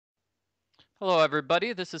Hello,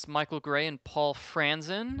 everybody. This is Michael Gray and Paul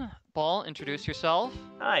Franzen. Paul, introduce yourself.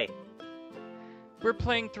 Hi. We're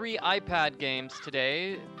playing 3 iPad games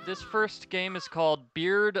today. This first game is called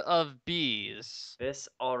Beard of Bees. This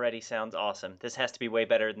already sounds awesome. This has to be way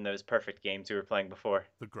better than those perfect games we were playing before.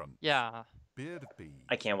 The Grunts. Yeah. Beard of Bees.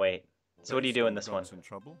 I can't wait. So what do you do in this one? Grunts in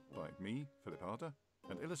Trouble by me, Philip Harder,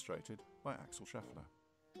 and illustrated by Axel Scheffler.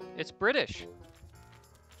 It's British.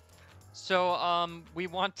 So, we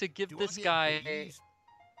want to give this guy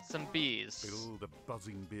some bees. Build a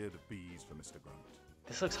buzzing beard of bees for Mr. Grunt.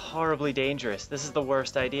 This looks horribly dangerous. This is the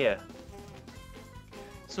worst idea.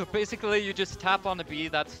 So basically, you just tap on a bee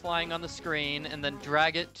that's flying on the screen and then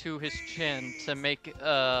drag it to his chin to make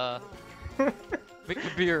a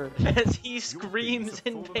beard. As he screams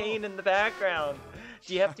in pain in the background.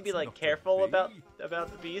 Do you have to be like careful about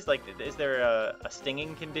the bees? Like, is there a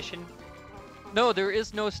stinging condition? No, there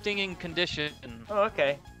is no stinging condition. Oh,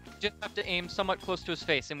 okay. You just have to aim somewhat close to his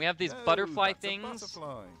face. And we have these butterfly things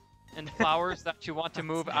and flowers that you want to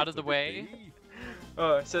move out of the way.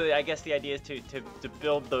 Oh, so I guess the idea is to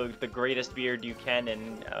build the greatest beard you can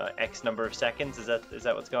in X number of seconds. Is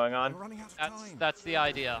that what's going on? That's the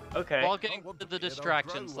idea. Okay. While getting rid of the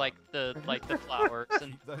distractions like the flowers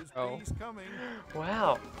and Those bees coming.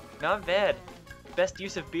 Wow, not bad. Best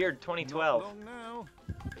use of beard 2012. Not long now.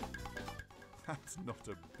 That's not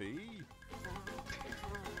a bee.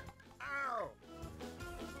 Ow!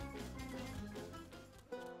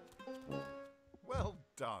 Well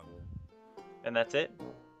done. And that's it?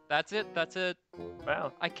 That's it. That's it.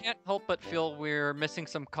 Wow. I can't help but feel we're missing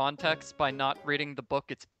some context by not reading the book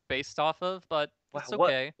it's based off of, but Wow, it's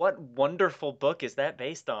okay. What wonderful book is that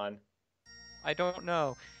based on? I don't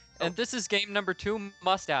know. And this is game number 2,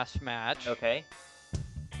 Mustache Match. Okay.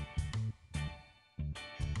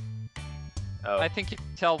 Oh. I think you can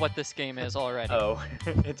tell what this game is already. Oh,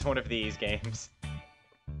 it's one of these games.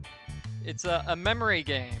 It's a memory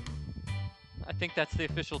game. I think that's the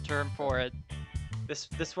official term for it.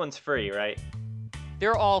 This one's free, right?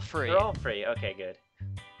 They're all free. They're all free. Okay, good.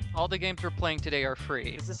 All the games we're playing today are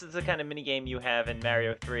free. This is the kind of mini game you have in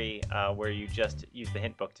Mario 3, where you just use the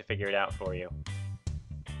hint book to figure it out for you.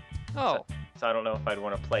 Oh. So I don't know if I'd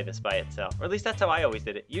want to play this by itself, or at least that's how I always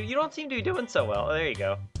did it. You don't seem to be doing so well. Oh, there you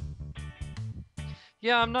go.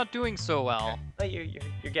 Yeah, I'm not doing so well. Oh, you're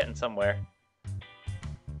getting somewhere.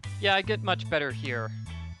 Yeah, I get much better here.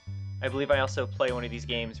 I believe I also play one of these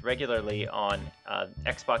games regularly on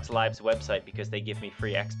Xbox Live's website because they give me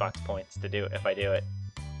free Xbox points to do it if I do it.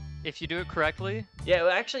 If you do it correctly? Yeah,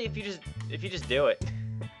 well, actually, if you just do it.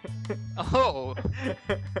 Oh.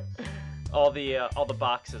 all the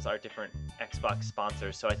boxes are different Xbox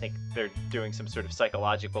sponsors, so I think they're doing some sort of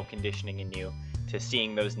psychological conditioning in you to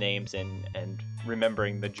seeing those names and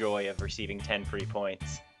remembering the joy of receiving 10 free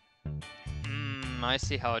points. I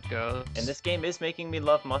see how it goes. And this game is making me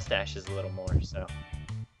love mustaches a little more, so.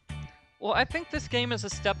 Well, I think this game is a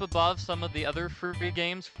step above some of the other free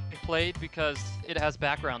games we played because it has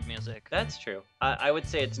background music. That's true. I would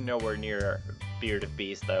say it's nowhere near Beard of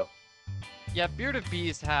Bees, though. Yeah, Beard of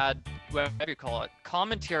Bees had, whatever you call it,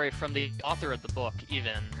 commentary from the author of the book,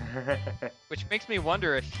 even. Which makes me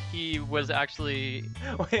wonder if he was actually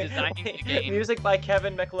designing the game. Music by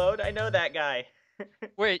Kevin MacLeod? I know that guy.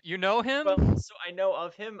 Wait, you know him? Well, so I know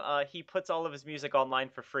of him. He puts all of his music online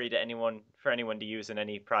for free to anyone to use in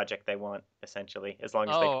any project they want, essentially, as long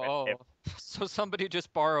as they credit him. So somebody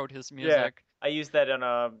just borrowed his music. Yeah, I used that in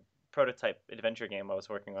a prototype adventure game I was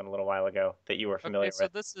working on a little while ago that you were familiar with.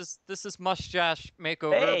 Okay, so this is Mustache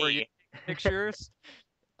Makeover, hey! where you take pictures.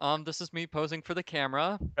 This is me posing for the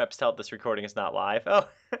camera. Perhaps tell this recording is not live. Oh,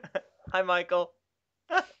 hi, Michael.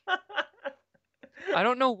 I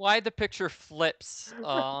don't know why the picture flips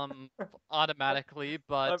automatically,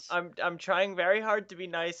 but I'm trying very hard to be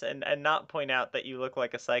nice and not point out that you look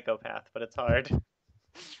like a psychopath, but it's hard.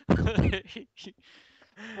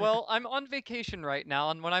 Well, I'm on vacation right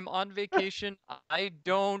now, and when I'm on vacation, I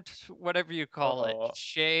don't, whatever you call it,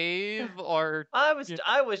 shave or. I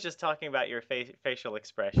was just talking about your facial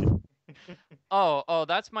expression. Oh,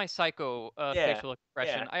 that's my psycho facial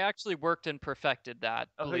expression. Yeah. I actually worked and perfected that,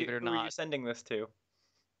 believe it or not. Who are you sending this to?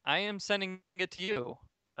 I am sending it to you.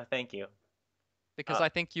 Thank you. Because I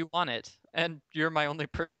think you want it, and you're my only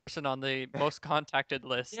person on the most contacted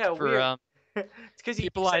list. Yeah, for it's because you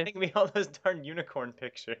keep sending me all those darn unicorn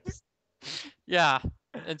pictures. Yeah,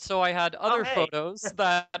 and so I had other photos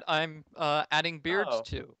that I'm adding beards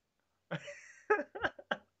to.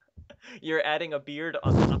 You're adding a beard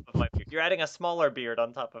on top of my beard. You're adding a smaller beard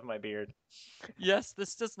on top of my beard. Yes,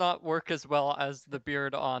 this does not work as well as the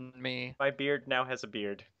beard on me. My beard now has a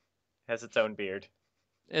beard. Has its own beard.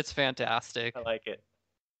 It's fantastic. I like it.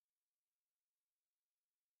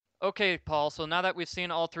 Okay, Paul, so now that we've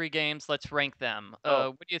seen all three games, let's rank them. Oh,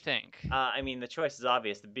 What do you think? I mean, the choice is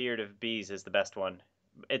obvious. The Beard of Bees is the best one.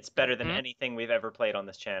 It's better than Hmm? anything we've ever played on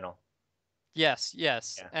this channel. Yes,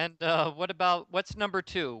 yes. Yeah. And what's number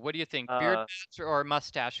two? What do you think? Beard Uh, Match or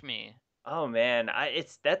Mustache Me? oh man,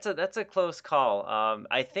 that's a close call.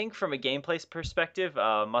 I think from a gameplay perspective,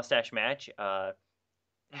 Mustache Match Hmm.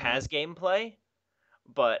 has gameplay,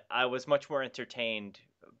 but I was much more entertained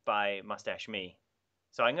by Mustache Me.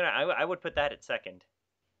 So I would put that at second.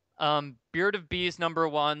 Beard of Bees number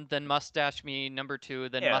one, then Mustache Me number two,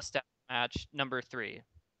 then Yeah, Mustache Match number three.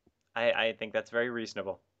 I think that's very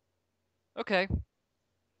reasonable. Okay. All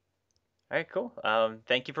right, cool.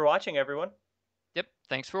 Thank you for watching, everyone. Yep.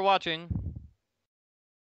 Thanks for watching.